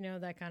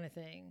 that kind of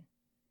thing.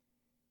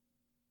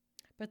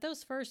 But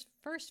those first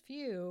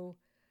few,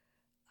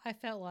 I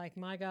felt like,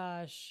 my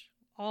gosh,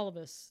 all of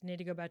us need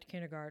to go back to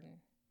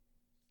kindergarten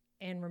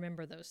and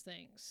remember those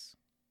things.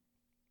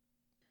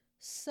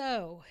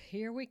 So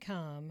here we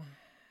come.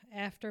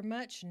 After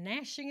much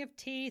gnashing of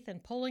teeth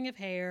and pulling of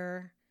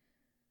hair,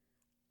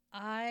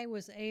 I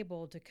was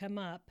able to come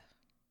up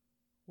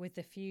with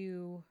a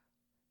few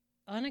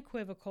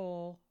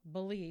unequivocal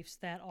beliefs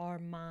that are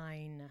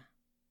mine.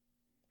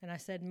 And I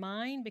said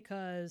mine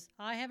because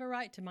I have a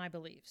right to my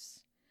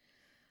beliefs.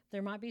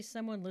 There might be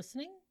someone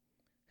listening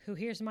who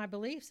hears my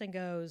beliefs and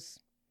goes,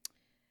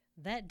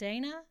 that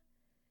Dana,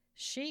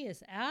 she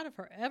is out of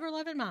her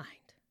ever-loving mind.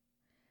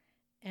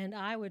 And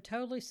I would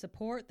totally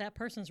support that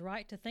person's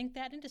right to think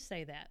that and to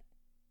say that.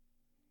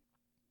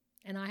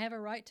 And I have a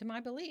right to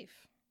my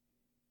belief,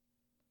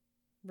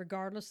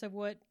 regardless of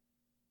what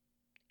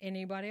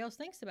anybody else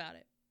thinks about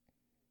it.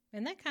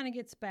 And that kind of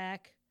gets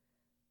back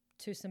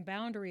to some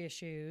boundary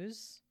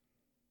issues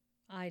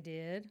I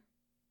did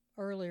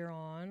earlier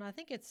on. I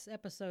think it's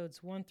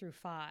episodes 1 through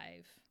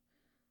 5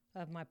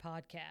 of my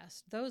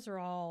podcast. Those are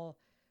all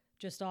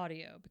just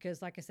audio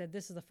because, like I said,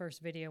 this is the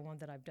first video one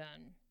that I've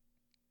done.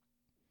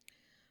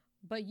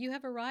 But you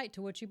have a right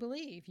to what you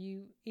believe.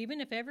 Even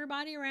if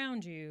everybody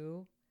around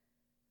you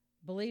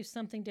believes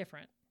something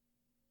different,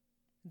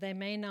 they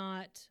may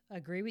not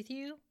agree with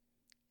you.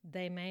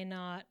 They may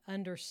not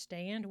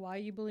understand why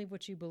you believe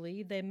what you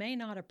believe. They may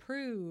not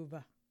approve.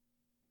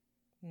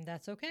 And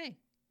that's okay.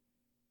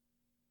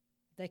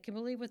 They can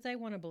believe what they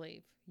want to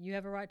believe. You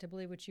have a right to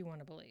believe what you want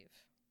to believe.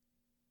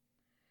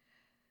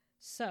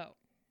 So,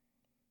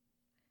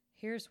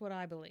 here's what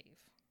I believe.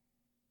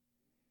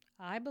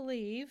 I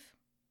believe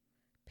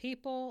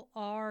people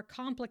are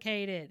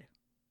complicated.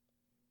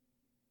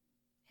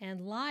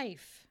 And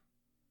life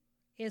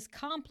is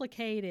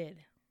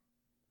complicated.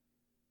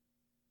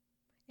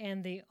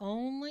 And the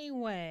only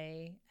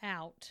way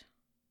out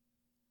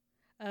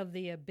of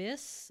the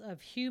abyss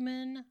of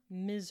human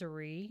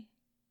misery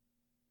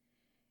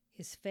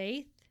is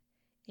faith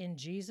in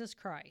Jesus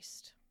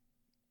Christ.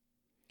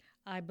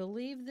 I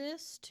believe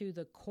this to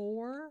the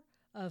core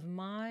of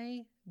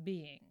my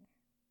being.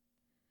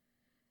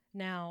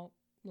 Now,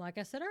 like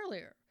I said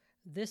earlier,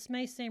 this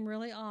may seem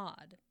really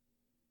odd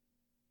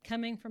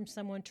coming from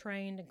someone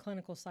trained in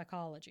clinical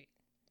psychology,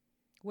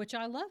 which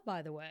I love,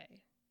 by the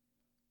way,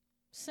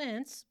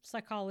 since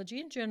psychology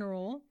in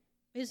general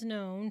is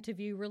known to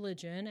view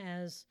religion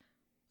as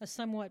a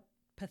somewhat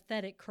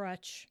pathetic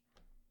crutch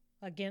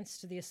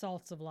against the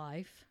assaults of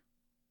life.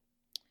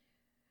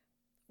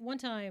 One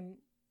time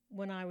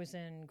when I was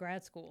in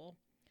grad school,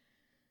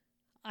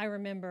 I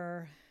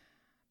remember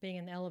being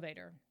in the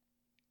elevator.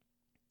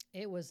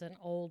 It was an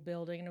old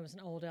building, and it was an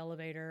old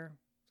elevator,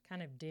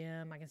 kind of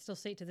dim. I can still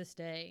see it to this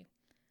day.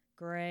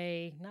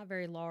 Gray, not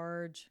very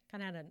large,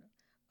 kind of had an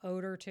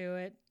odor to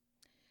it.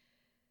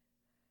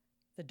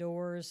 The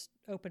doors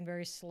opened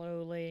very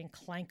slowly and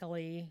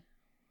clankily.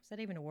 Is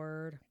that even a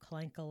word?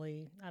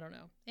 Clankily? I don't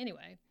know.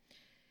 Anyway,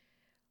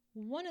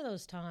 one of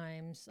those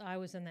times I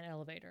was in that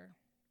elevator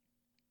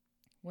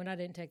when I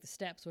didn't take the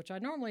steps, which I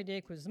normally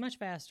did because it was much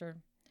faster.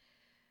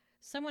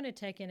 Someone had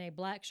taken a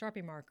black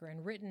Sharpie marker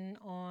and written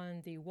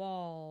on the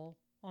wall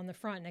on the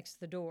front next to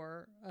the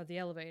door of the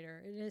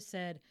elevator, and it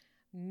said,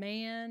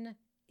 "Man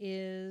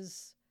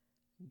is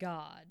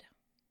God."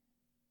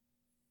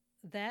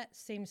 That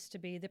seems to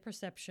be the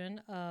perception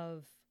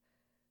of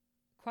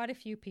quite a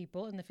few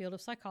people in the field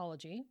of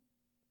psychology.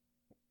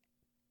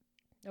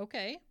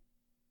 Okay.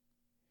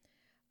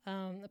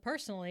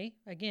 Personally,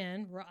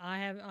 again, I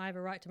have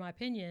a right to my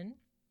opinion.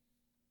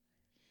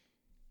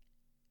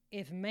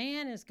 If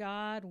man is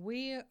God,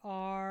 we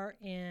are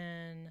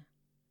in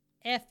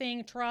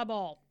effing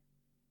trouble.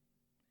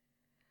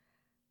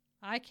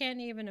 I can't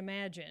even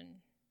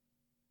imagine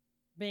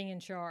being in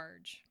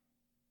charge.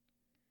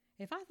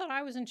 If I thought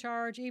I was in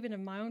charge even of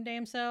my own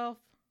damn self,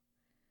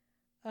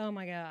 oh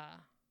my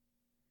God,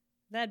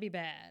 that'd be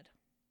bad.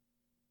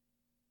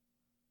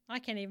 I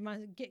can't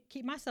even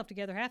keep myself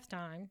together half the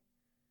time,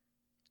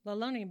 let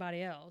alone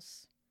anybody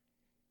else.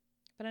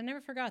 But I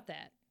never forgot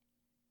that.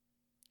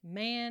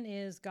 Man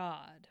is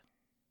God.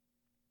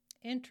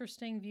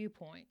 Interesting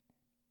viewpoint.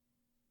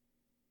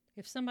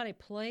 If somebody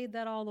played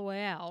that all the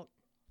way out,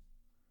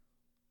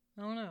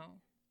 I don't know.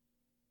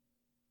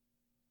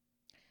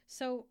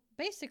 So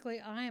basically,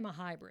 I am a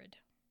hybrid.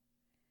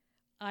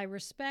 I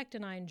respect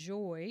and I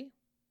enjoy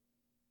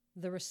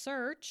the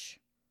research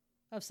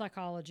of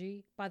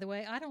psychology. By the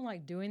way, I don't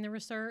like doing the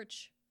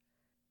research,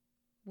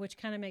 which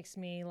kind of makes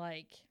me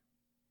like,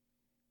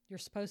 you're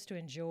supposed to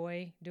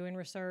enjoy doing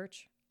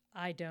research.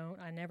 I don't.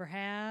 I never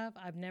have.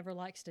 I've never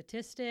liked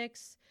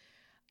statistics.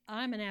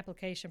 I'm an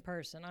application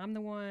person. I'm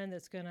the one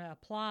that's going to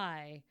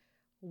apply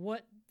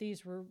what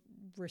these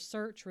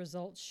research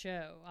results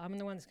show. I'm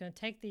the one that's going to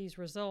take these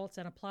results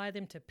and apply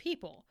them to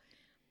people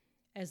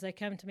as they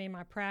come to me in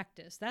my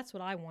practice. That's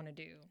what I want to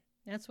do.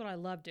 That's what I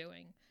love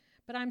doing.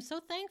 But I'm so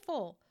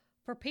thankful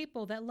for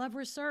people that love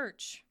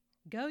research.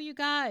 Go, you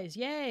guys.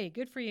 Yay.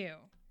 Good for you.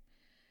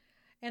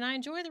 And I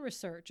enjoy the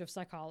research of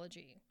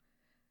psychology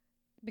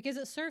because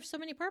it serves so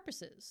many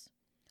purposes,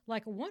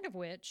 like one of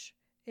which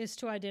is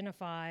to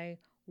identify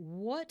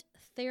what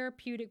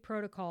therapeutic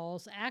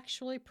protocols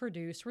actually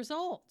produce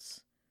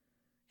results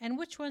and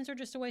which ones are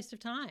just a waste of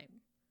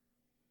time.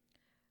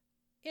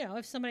 You know,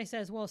 if somebody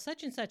says, well,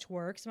 such and such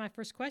works, my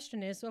first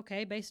question is,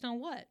 okay, based on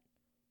what?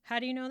 How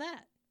do you know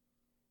that?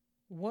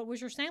 What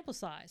was your sample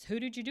size? Who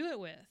did you do it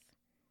with?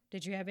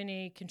 Did you have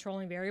any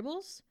controlling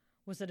variables?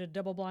 Was it a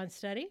double-blind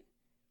study?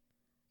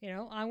 You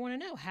know, I want to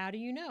know, how do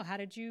you know? How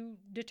did you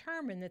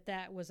determine that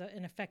that was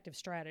an effective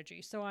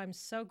strategy? So I'm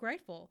so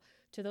grateful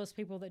to those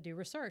people that do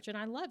research, and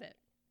I love it.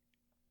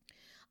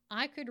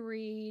 I could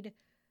read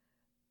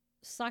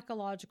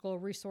psychological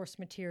resource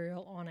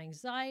material on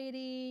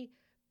anxiety,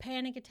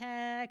 panic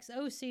attacks,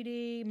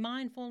 OCD,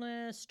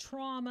 mindfulness,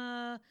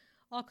 trauma,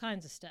 all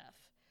kinds of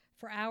stuff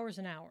for hours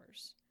and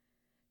hours.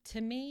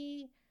 To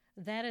me,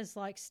 that is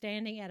like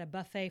standing at a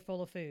buffet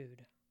full of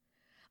food.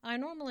 I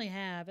normally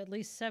have at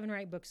least 7 or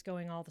 8 books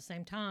going all at the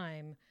same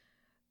time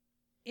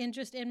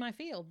in my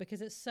field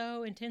because it's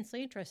so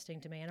intensely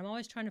interesting to me. And I'm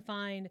always trying to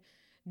find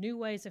new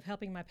ways of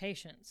helping my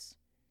patients.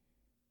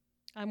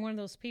 I'm one of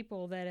those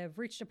people that have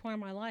reached a point in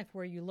my life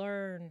where you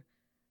learn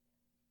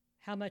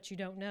how much you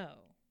don't know.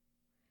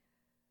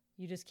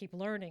 You just keep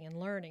learning and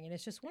learning, and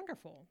it's just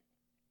wonderful.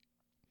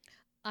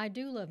 I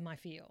do love my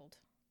field.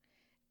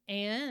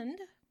 And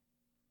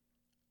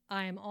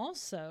I am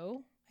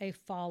also a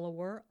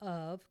follower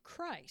of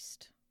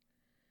Christ.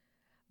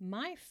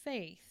 My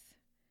faith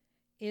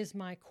is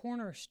my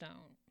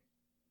cornerstone.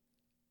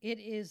 It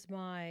is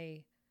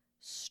my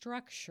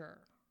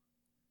structure.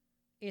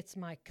 It's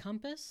my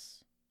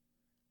compass,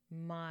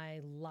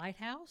 my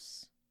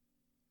lighthouse,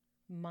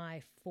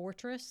 my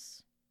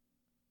fortress,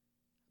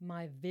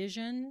 my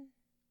vision,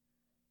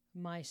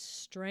 my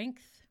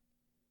strength,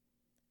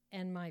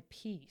 and my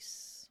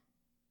peace.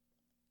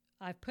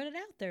 I've put it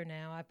out there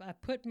now. I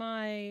put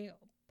my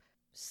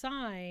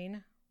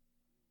sign,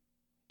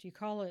 do you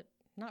call it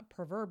not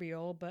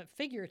proverbial, but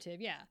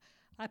figurative? Yeah.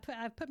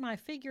 I've put my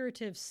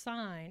figurative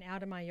sign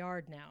out in my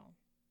yard now.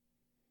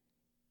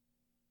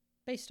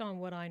 Based on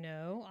what I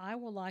know, I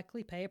will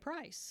likely pay a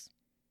price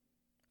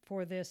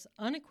for this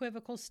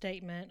unequivocal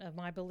statement of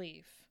my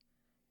belief.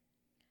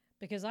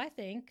 Because I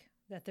think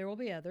that there will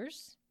be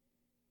others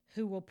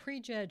who will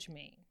prejudge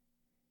me,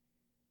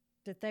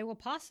 that they will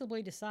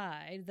possibly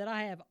decide that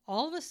I have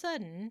all of a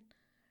sudden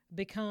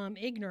become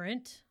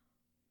ignorant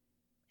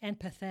and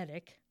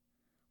pathetic,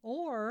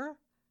 or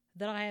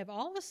that I have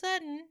all of a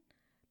sudden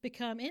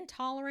become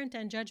intolerant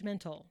and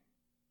judgmental.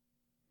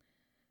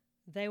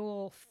 They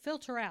will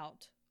filter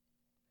out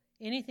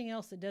anything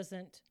else that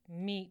doesn't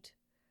meet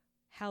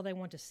how they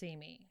want to see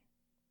me.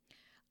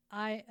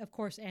 I, of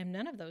course, am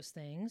none of those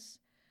things,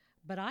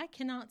 but I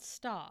cannot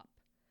stop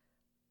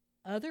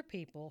other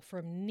people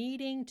from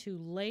needing to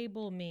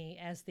label me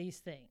as these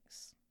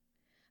things.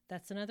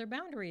 That's another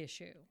boundary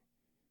issue.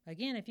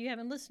 Again, if you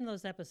haven't listened to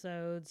those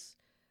episodes,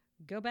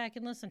 go back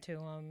and listen to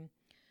them,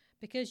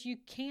 because you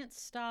can't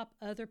stop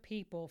other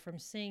people from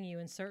seeing you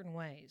in certain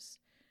ways.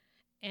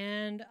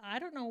 And I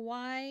don't know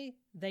why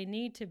they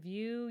need to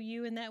view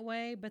you in that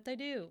way, but they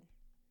do.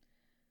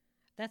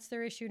 That's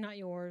their issue, not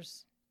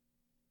yours.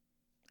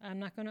 I'm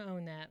not going to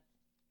own that.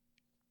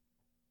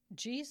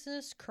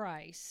 Jesus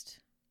Christ,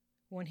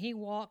 when he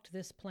walked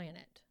this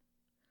planet,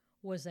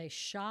 was a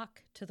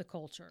shock to the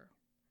culture.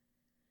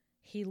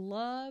 He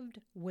loved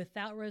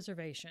without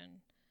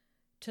reservation,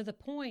 to the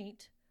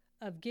point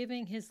of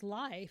giving his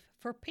life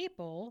for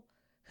people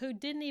who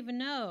didn't even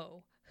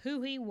know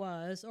who he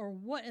was or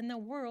what in the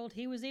world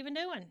he was even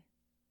doing.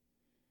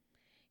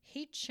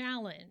 He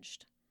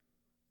challenged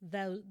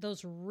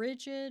those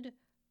rigid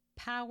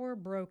power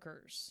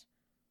brokers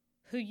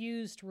who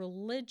used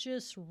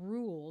religious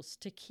rules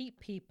to keep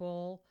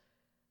people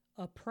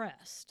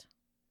oppressed.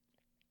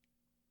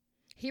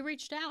 He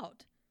reached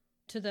out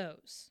to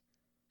those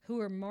who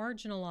were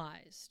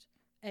marginalized,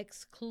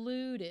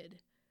 excluded,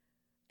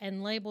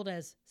 and labeled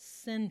as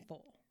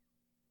sinful.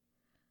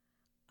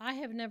 I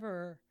have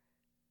never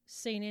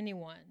seen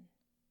anyone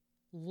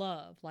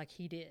love like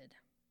he did.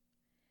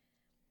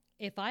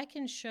 If I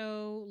can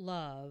show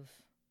love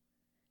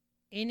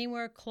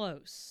anywhere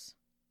close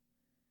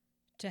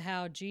to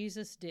how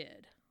Jesus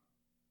did,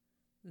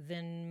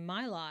 then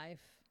my life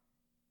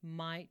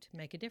might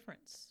make a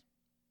difference.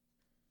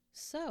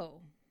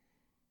 So,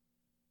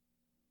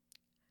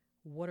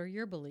 what are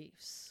your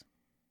beliefs?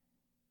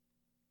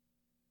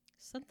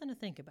 Something to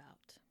think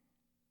about.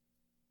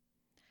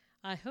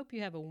 I hope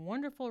you have a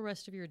wonderful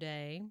rest of your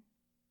day.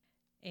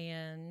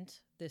 And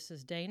this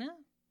is Dana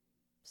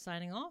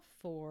signing off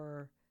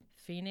for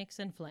Phoenix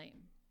and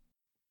Flame.